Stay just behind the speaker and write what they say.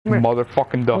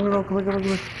Motherfucking duck. Come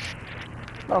here.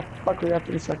 Oh, fuck, we got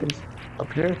 3 seconds.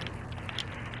 Up here.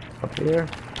 Up here.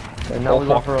 And now we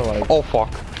go for a light. Oh,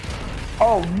 fuck.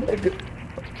 Oh, nigga.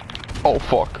 Oh,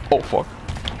 fuck. Oh, fuck.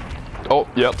 Oh,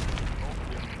 yep.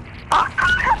 Oh,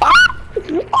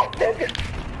 nigga.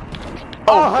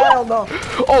 Oh, hell no.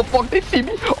 Oh, fuck, they see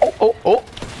me. Oh.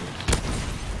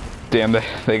 Damn,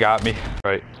 they got me.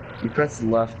 Right. You press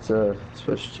left to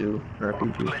switch to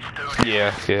RPG.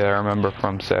 Yeah, I remember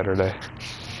from Saturday.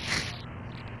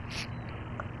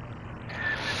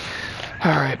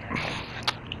 Alright.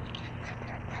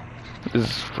 This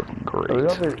is fucking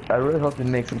great. I really hope they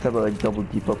make some type of like double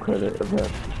depot credit event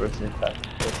versus impact.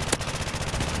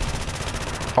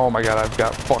 Oh my god, I've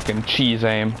got fucking cheese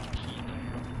aim.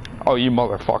 Oh, you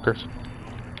motherfuckers.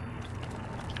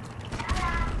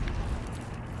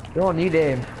 You don't need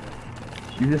aim.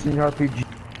 You just need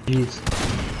RPGs.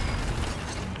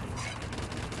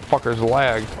 Fuckers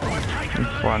lagged.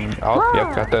 Run. Oh,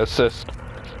 yep, got the assist.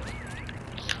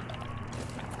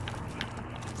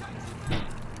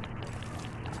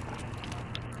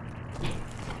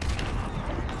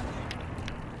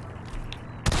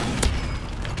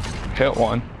 Hit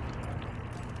one.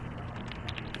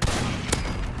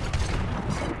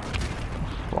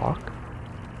 Fuck.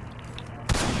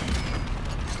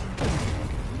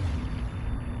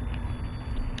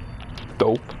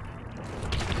 Dope.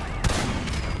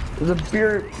 There's a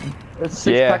beer, a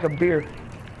 6-pack of beer.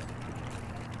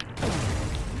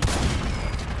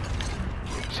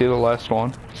 See the last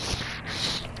one?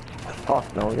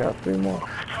 Fuck no, we got 3 more.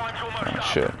 Oh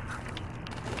shit.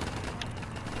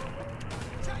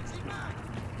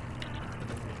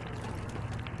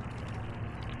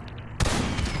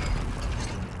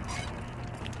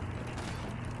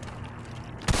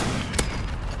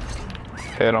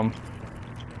 Hit him.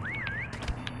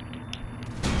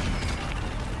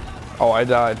 Oh, I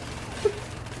died.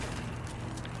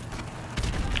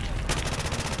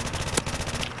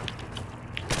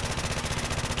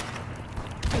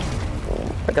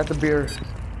 I got the beer.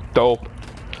 Dope.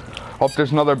 Oh,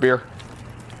 there's another beer.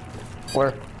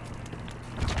 Where?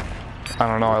 I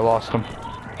don't know, I lost him.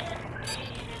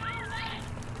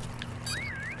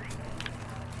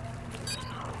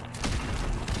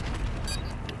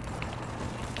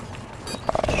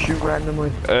 Shoot randomly.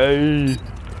 Hey.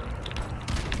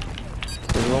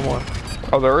 There's one more.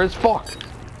 Oh, there is? Fuck.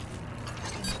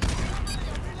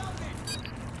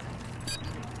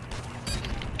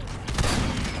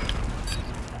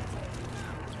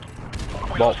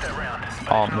 Well,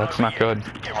 that's not good.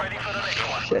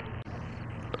 Shit.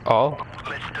 Oh.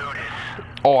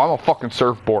 Oh, I'm a fucking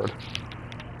surfboard.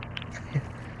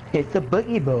 It's a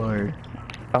boogie board.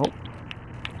 Oh.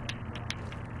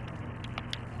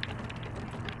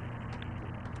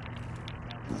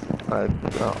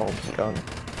 Oh, God.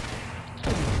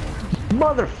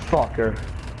 Motherfucker.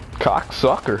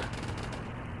 Cocksucker.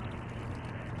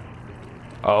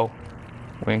 Oh.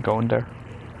 We ain't going there.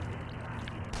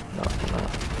 No, no.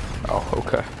 Oh,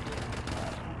 okay.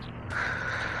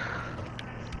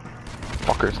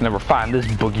 Fuckers never find this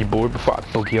boogie board before I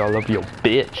boogie all over your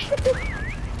bitch.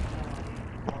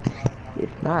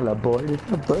 It's not a board, it's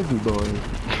a boogie board.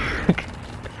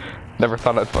 Never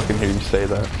thought I'd fucking hear you say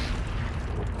that.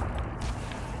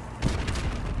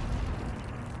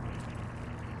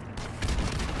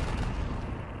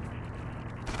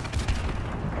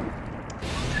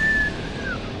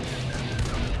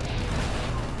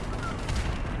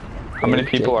 How many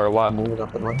people are left? Moving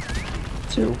up in line.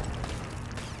 2.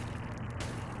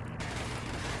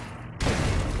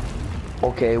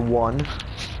 Okay, 1.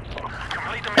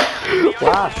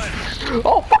 Flash!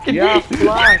 Oh, fucking Yeah,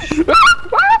 flash!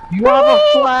 You have a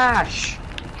flash!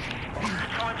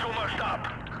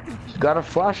 You gotta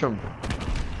flash him.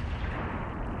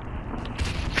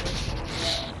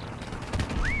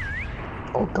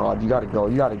 Oh god, you gotta go,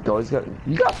 you gotta go, you gotta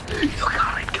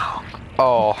go!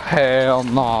 Oh, hell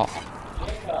no.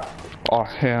 Oh,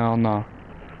 hell no.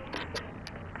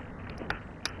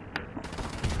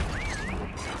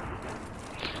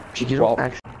 Well,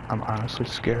 I'm honestly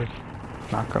scared.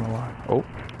 Not gonna lie. Oh.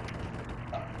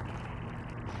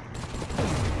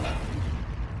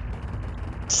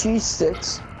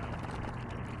 G6.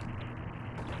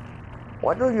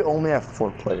 Why do you only have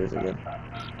 4 players again?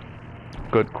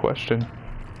 Good question.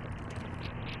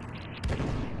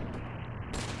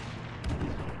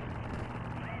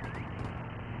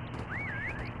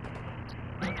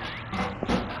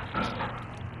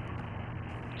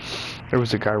 There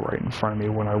was a guy right in front of me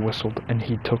when I whistled and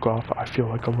he took off. I feel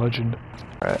like a legend.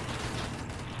 Alright.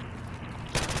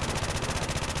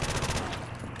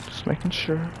 Just making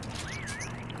sure.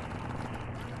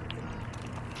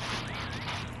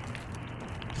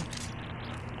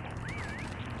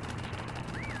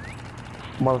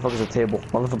 Motherfucker's a table.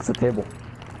 Motherfucker's a table.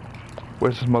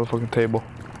 Where's this motherfucking table?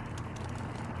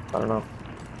 I don't know.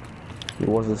 He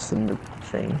was this in the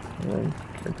thing, and then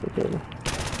into the table.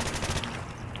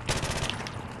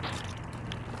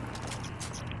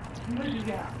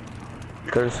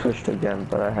 Could have switched again,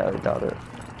 but I highly doubt it.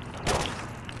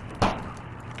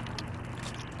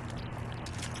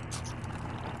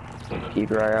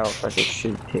 Keep your eye out like a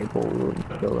shit table we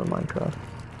would build in Minecraft.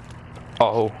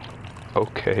 Oh,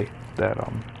 okay.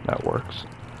 That works.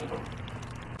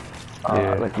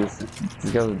 Yeah. Like this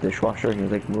guy was a dishwasher, he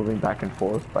was like moving back and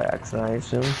forth by accident, I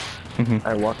assume.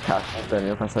 I walked past him, then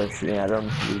if I started shooting at him,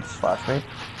 he would slash me.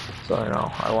 So I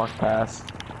know, I walked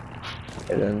past,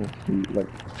 and then he like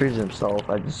freezes himself,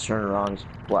 I just turn around, just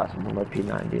blast him with my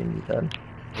P90 and he's dead.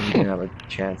 And he didn't have a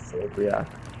chance to like,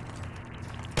 react.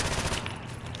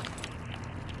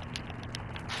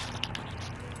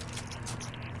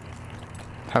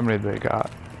 How many they got?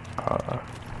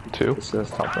 2? It says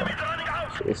top right.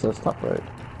 It says top right.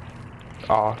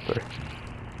 Oh, 3.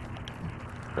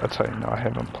 That's how you know I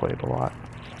haven't played a lot.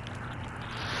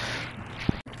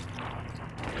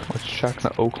 Let's check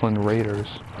the Oakland Raiders,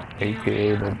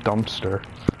 aka the dumpster.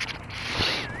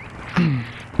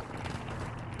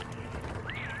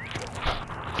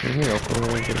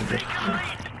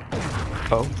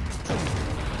 Oh.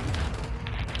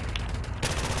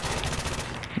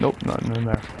 Nope, nothing in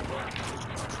there.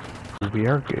 We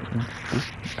are getting...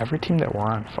 Every team that we're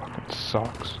on fucking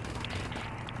sucks.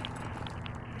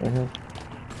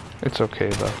 It's okay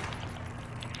though.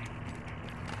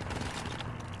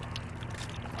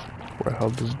 Where the hell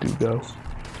does dude go?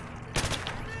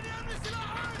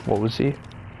 What was he?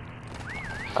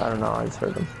 I don't know, I just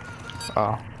heard him.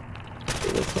 Oh.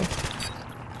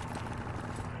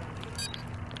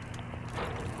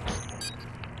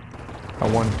 I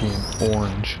want to be in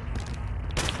orange.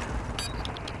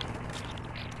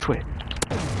 Twit.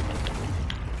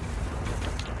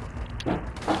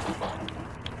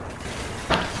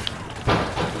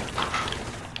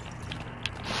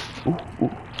 Ooh.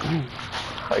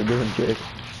 How you doing, Jake?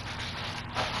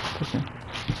 Okay.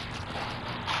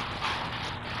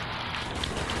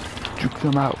 Juke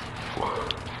them out.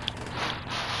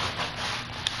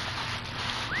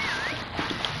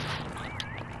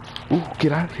 Ooh,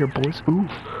 get out of here, boys. Ooh.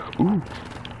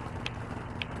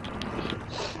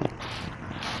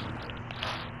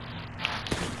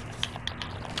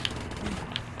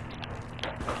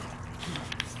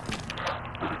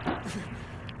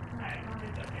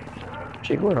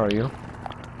 Jake, where are you?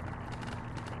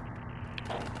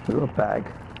 Look at a bag.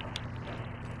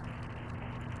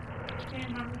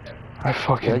 I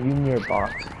fucking... Yeah, you near a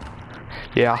box.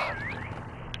 Yeah.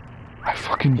 I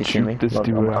fucking juked this Look,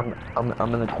 dude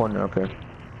I'm in the corner up here.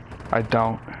 I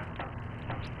don't.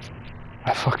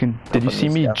 I fucking... Did you see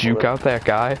me juke out that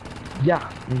guy? Yeah.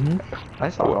 I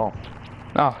saw it all.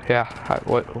 Oh, yeah.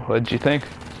 What did you think?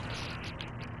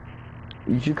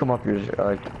 You should come up here,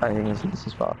 like, I think this is the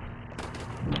spot.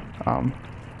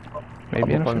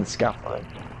 Maybe up on the scaffolding.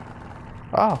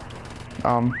 Oh.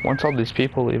 Once all these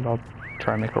people leave, I'll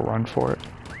try and make a run for it.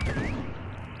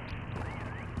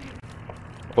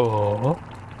 Oh.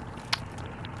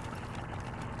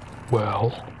 Well.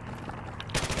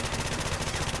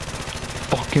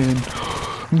 Fucking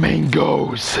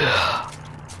mangoes.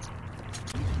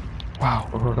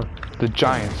 Wow. The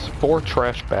Giants, 4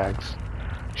 trash bags.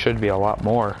 Should be a lot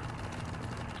more.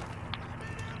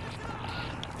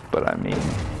 But I mean...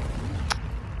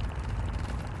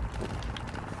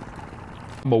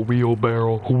 I'm a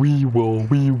wheelbarrow. We will.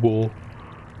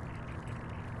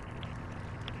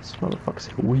 This motherfucker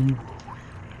said we.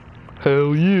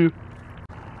 Hell yeah.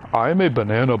 I'm a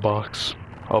banana box.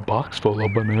 A box full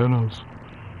of bananas.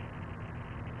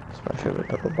 It's my favorite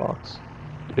type of box.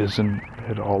 Isn't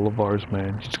it all of ours,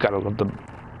 man? You just gotta love the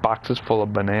boxes full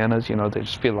of bananas, you know, they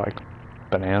just feel like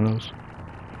bananas.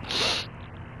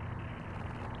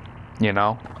 You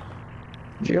know?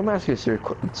 Jake, I'm gonna ask you a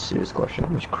serious question. How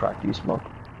much crack do you smoke?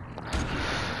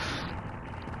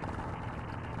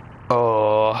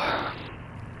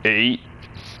 8.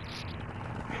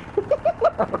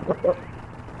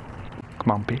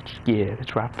 Come on, bitch. Yeah,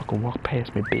 that's right. Fucking walk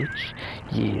past me, bitch.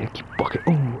 Yeah, keep bucking.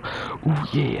 Ooh,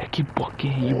 yeah, keep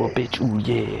bucking. You a bitch. Ooh,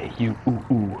 yeah, you.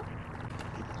 Ooh.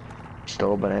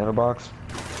 Still a banana box?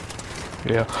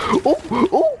 Yeah.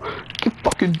 Oh, get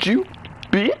fucking Jew,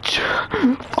 bitch.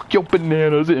 Fuck your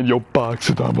bananas in your box,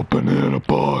 and I'm a banana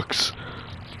box.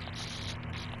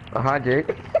 Hi,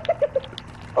 Jake.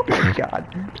 Oh my god.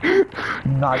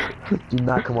 Do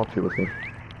not come up here with me.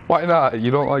 Why not?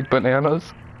 You don't like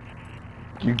bananas?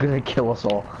 You're gonna kill us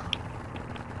all.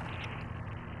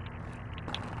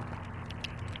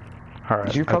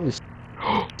 Alright. You probably.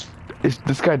 Is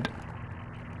this guy...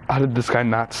 How did this guy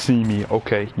not see me?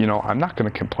 Okay, you know, I'm not gonna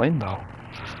complain though.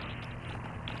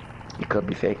 He could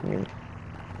be faking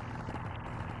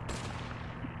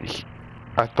it.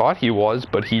 I thought he was,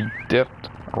 but he dipped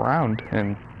around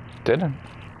and didn't.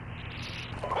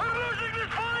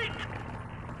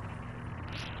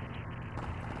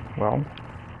 Well.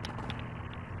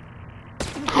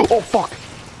 Oh, fuck!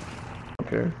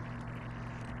 Okay.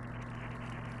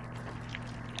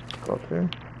 Go up there.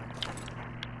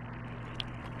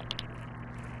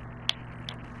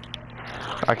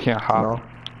 I can't hop.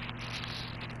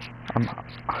 No.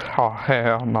 Oh,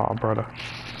 hell no, brother.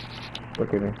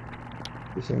 Look at me.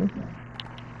 You see me?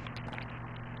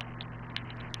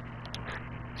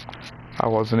 I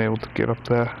wasn't able to get up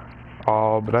there.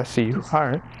 Oh, but I see you.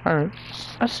 Alright, alright.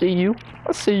 I see you.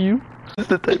 I see you. This is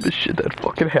the type of shit that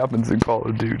fucking happens in Call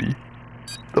of Duty.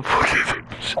 The fucking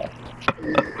shit.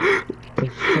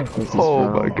 Oh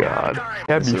my god.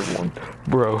 You had me,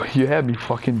 bro, you had me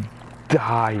fucking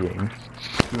dying.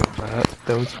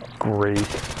 That was great.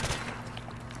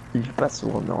 You best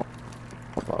will know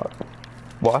about it.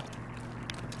 What?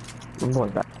 I'm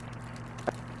going back.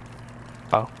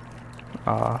 Oh.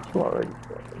 You already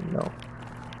know.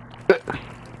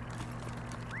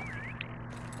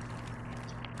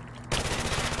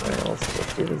 Alright, let's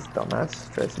see this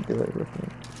dumbass tries to do it with me.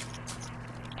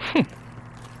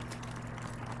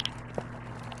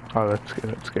 Oh, that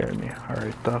scared me.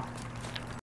 Alright, though.